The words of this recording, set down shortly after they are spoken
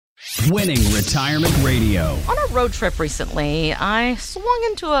Winning Retirement Radio. On a road trip recently, I swung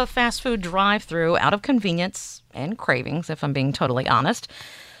into a fast food drive-thru out of convenience and cravings, if I'm being totally honest.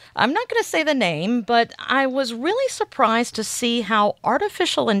 I'm not going to say the name, but I was really surprised to see how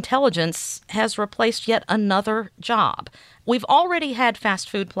artificial intelligence has replaced yet another job. We've already had fast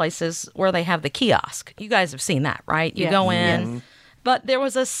food places where they have the kiosk. You guys have seen that, right? You go in. Yes. But there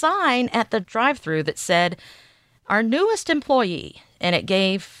was a sign at the drive-thru that said, "Our newest employee," and it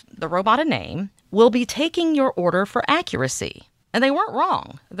gave the robot a name, "will be taking your order for accuracy." And they weren't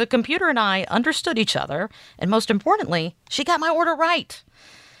wrong. The computer and I understood each other, and most importantly, she got my order right.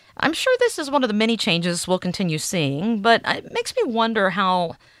 I'm sure this is one of the many changes we'll continue seeing, but it makes me wonder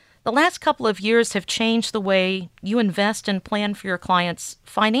how the last couple of years have changed the way you invest and plan for your clients'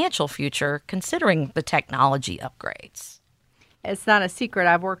 financial future, considering the technology upgrades. It's not a secret.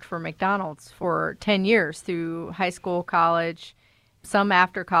 I've worked for McDonald's for 10 years through high school, college, some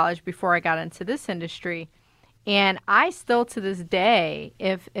after college before I got into this industry. And I still, to this day,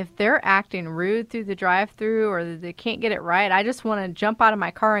 if they're acting rude through the drive-thru or they can't get it right, I just want to jump out of my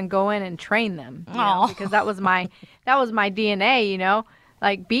car and go in and train them, because that was my DNA,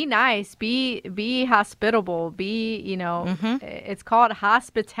 Like, be nice, be hospitable, it's called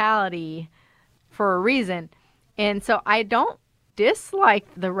hospitality for a reason. And so I don't dislike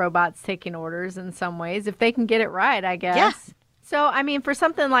the robots taking orders in some ways, if they can get it right, I guess. Yeah. So, I mean, for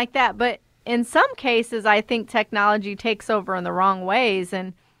something like that, but in some cases, I think technology takes over in the wrong ways.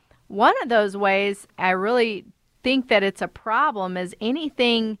 And one of those ways I really think that it's a problem is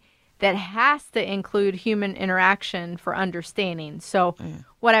anything that has to include human interaction for understanding. So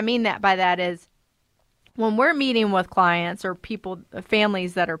what I mean by that is when we're meeting with clients or people,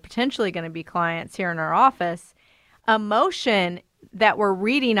 families that are potentially going to be clients here in our office, emotion that we're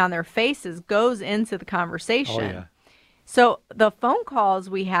reading on their faces goes into the conversation. Oh, yeah. So the phone calls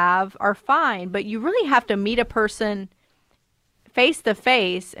we have are fine, but you really have to meet a person face to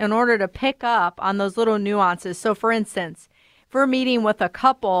face in order to pick up on those little nuances. So for instance, if we're meeting with a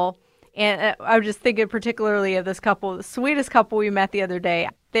couple, and I was just thinking particularly of this couple, the sweetest couple we met the other day.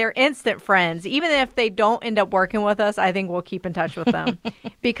 They're instant friends. Even if they don't end up working with us, I think we'll keep in touch with them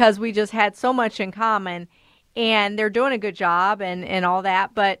because we just had so much in common. And they're doing a good job and all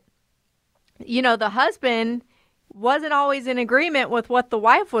that. But, the husband wasn't always in agreement with what the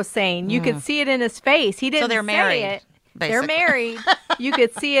wife was saying. You could see it in his face. He didn't say it. So they're married, basically. They're married. You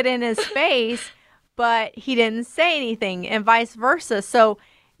could see it in his face, but he didn't say anything and vice versa. So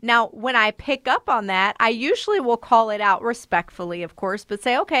now when I pick up on that, I usually will call it out respectfully, of course, but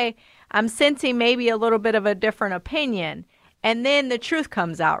say, okay, I'm sensing maybe a little bit of a different opinion. And then the truth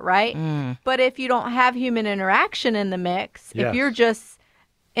comes out, right? But if you don't have human interaction in the mix, if you're just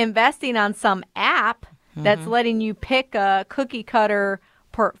investing on some app that's letting you pick a cookie cutter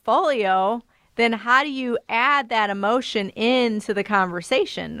portfolio, then how do you add that emotion into the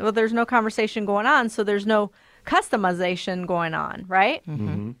conversation? Well, there's no conversation going on, so there's no customization going on, right?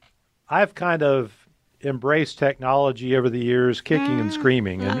 I've kind of embraced technology over the years, kicking and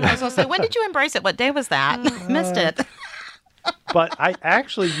screaming. And I was going to say, when did you embrace it? What day was that? Missed it. But I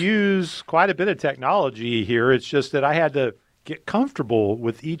actually use quite a bit of technology here. It's just that I had to get comfortable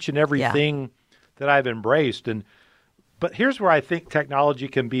with each and everything that I've embraced. But here's where I think technology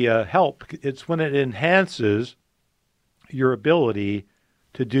can be a help. It's when it enhances your ability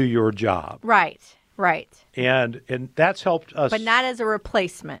to do your job. Right. And that's helped us. But not as a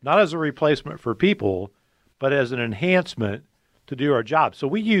replacement. Not as a replacement for people, but as an enhancement to do our job. So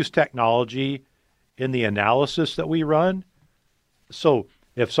we use technology in the analysis that we run. So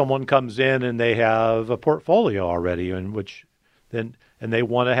if someone comes in and they have a portfolio already and they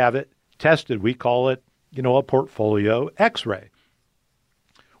want to have it tested, we call it, a portfolio X-ray.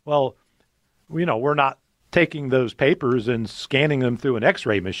 Well, we're not taking those papers and scanning them through an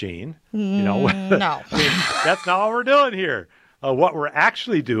X-ray machine. No. That's not what we're doing here. What we're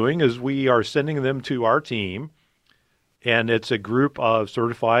actually doing is we are sending them to our team, and it's a group of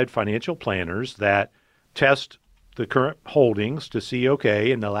certified financial planners that test the current holdings to see,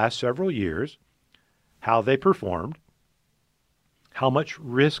 in the last several years, how they performed, how much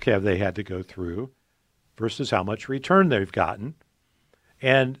risk have they had to go through versus how much return they've gotten.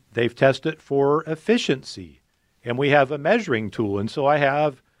 And they've tested for efficiency. And we have a measuring tool. And so I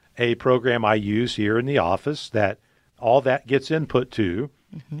have a program I use here in the office that all that gets input to.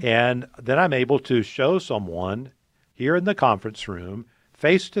 And then I'm able to show someone here in the conference room,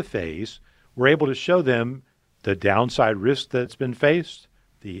 face to face, we're able to show them the downside risk that's been faced,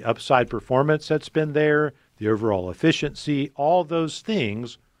 the upside performance that's been there, the overall efficiency, all those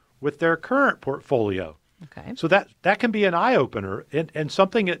things with their current portfolio. Okay. So that can be an eye-opener. And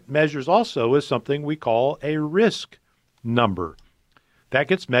something it measures also is something we call a risk number. That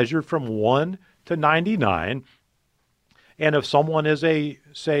gets measured from 1 to 99. And if someone is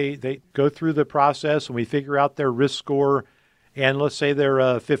say they go through the process and we figure out their risk score, and let's say they're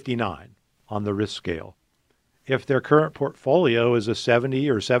a 59 on the risk scale. If their current portfolio is a 70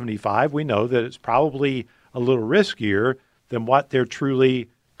 or 75, we know that it's probably a little riskier than what they're truly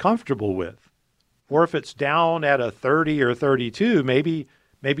comfortable with. Or if it's down at a 30 or 32, maybe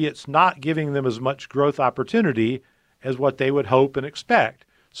it's not giving them as much growth opportunity as what they would hope and expect.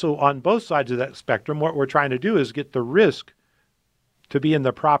 So on both sides of that spectrum, what we're trying to do is get the risk to be in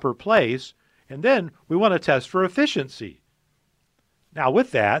the proper place, and then we want to test for efficiency. Now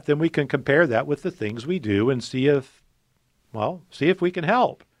with that, then we can compare that with the things we do and see if we can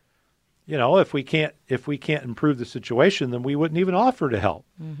help. If we can't improve the situation, then we wouldn't even offer to help.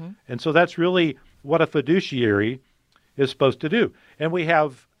 Mm-hmm. And so that's really what a fiduciary is supposed to do. And we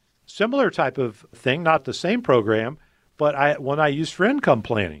have similar type of thing, not the same program, but one I use for income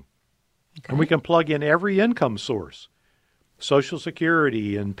planning. Okay. And we can plug in every income source, Social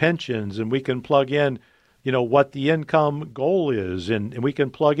Security and pensions, and we can plug in, what the income goal is, and we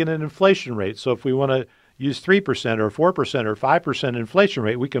can plug in an inflation rate. So if we want to use 3% or 4% or 5% inflation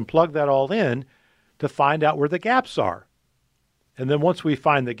rate, we can plug that all in to find out where the gaps are. And then once we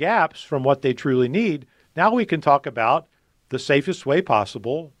find the gaps from what they truly need, now we can talk about the safest way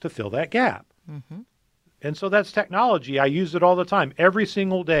possible to fill that gap. Mm-hmm. And so that's technology. I use it all the time. Every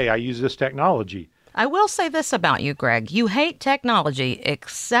single day I use this technology. I will say this about you, Greg. You hate technology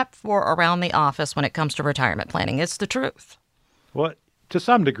except for around the office when it comes to retirement planning. It's the truth. Well, to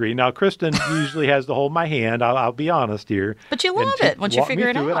some degree. Now, Kristen usually has to hold my hand. I'll be honest here. But you love it once you figure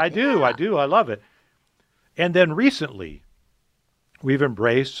it out. I do. Yeah. I do. I love it. And then recently, we've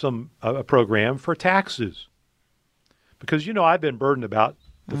embraced a program for taxes. Because, I've been burdened about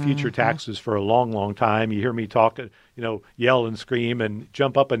the future taxes for a long, long time. You hear me talk, yell and scream and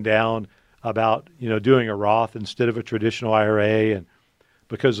jump up and down about, doing a Roth instead of a traditional IRA. And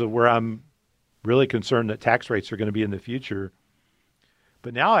because of where I'm really concerned that tax rates are going to be in the future.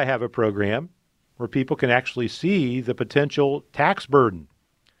 But now I have a program where people can actually see the potential tax burden.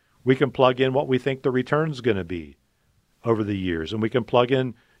 We can plug in what we think the return's going to be over the years, and we can plug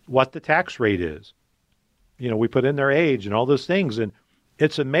in what the tax rate is. We put in their age and all those things, and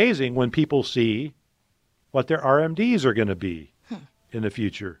it's amazing when people see what their RMDs are going to be in the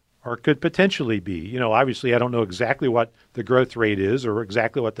future, or could potentially be. Obviously I don't know exactly what the growth rate is or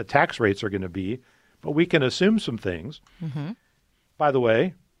exactly what the tax rates are going to be, but we can assume some things. Mm-hmm. By the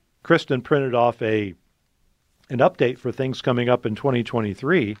way, Kristen printed off an update for things coming up in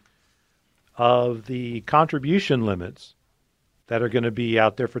 2023 of the contribution limits that are going to be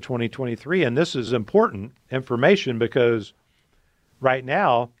out there for 2023. And this is important information because right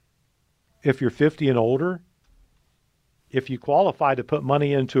now, if you're 50 and older, if you qualify to put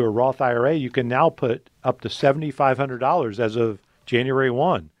money into a Roth IRA, you can now put up to $7,500 as of January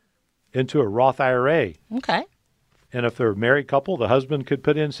 1 into a Roth IRA. Okay. And if they're a married couple, the husband could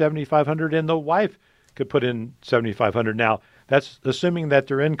put in $7,500 and the wife could put in $7,500. Now, that's assuming that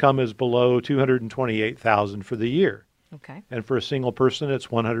their income is below $228,000 for the year. Okay. And for a single person, it's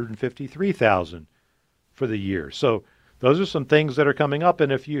 $153,000 for the year. So those are some things that are coming up.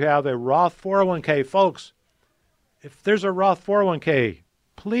 And if you have a Roth 401k, folks, if there's a Roth 401k,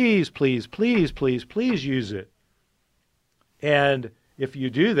 please, please, please, please, please use it. And if you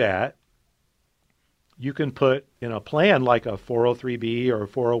do that, you can put in a plan like a 403b or a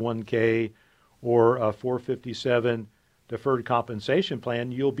 401k or a 457 deferred compensation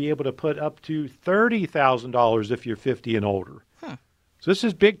plan, you'll be able to put up to $30,000 if you're 50 and older. So this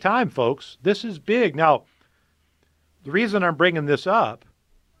is big time, folks. This is big. Now, the reason I'm bringing this up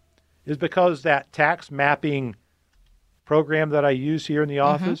is because that tax mapping program that I use here in the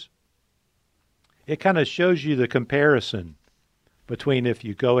office, it kind of shows you the comparison between if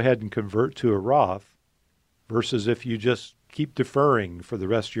you go ahead and convert to a Roth versus if you just keep deferring for the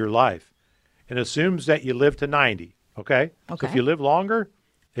rest of your life. And assumes that you live to 90, okay? So if you live longer,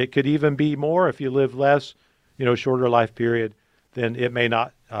 it could even be more. If you live less, shorter life period, then it may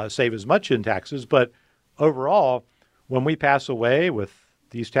not save as much in taxes. But overall, when we pass away with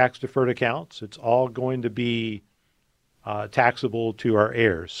these tax-deferred accounts, it's all going to be taxable to our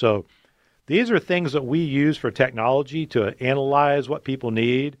heirs. So these are things that we use for technology to analyze what people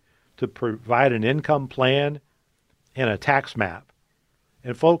need, to provide an income plan and a tax map.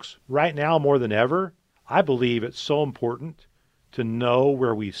 And folks, right now more than ever, I believe it's so important to know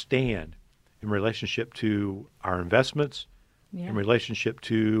where we stand in relationship to our investments, in relationship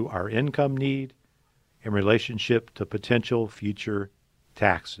to our income need, in relationship to potential future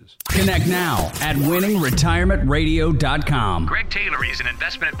taxes. Connect now at winningretirementradio.com. Greg Taylor is an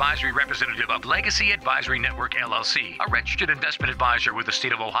investment advisory representative of Legacy Advisory Network, LLC, a registered investment advisor with the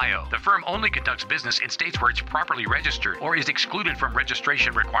state of Ohio. The firm only conducts business in states where it's properly registered or is excluded from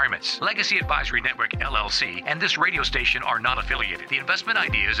registration requirements. Legacy Advisory Network, LLC, and this radio station are not affiliated. The investment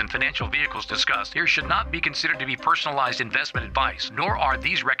ideas and financial vehicles discussed here should not be considered to be personalized investment advice, nor are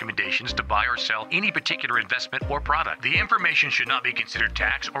these recommendations to buy or sell any particular investment or product. The information should not be considered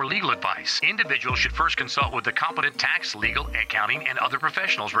tax or legal advice. Individuals should first consult with the competent tax, legal, accounting, and other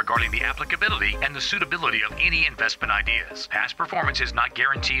professionals regarding the applicability and the suitability of any investment ideas. Past performance is not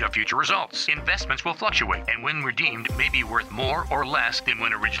guaranteed of future results. Investments will fluctuate and when redeemed may be worth more or less than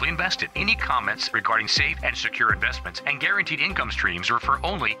when originally invested. Any comments regarding safe and secure investments and guaranteed income streams refer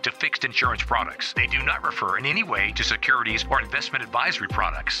only to fixed insurance products. They do not refer in any way to securities or investment advisory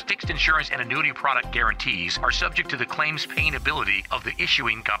products. Fixed insurance and annuity product guarantees are subject to the claims paying ability of the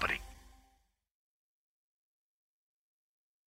issuing company.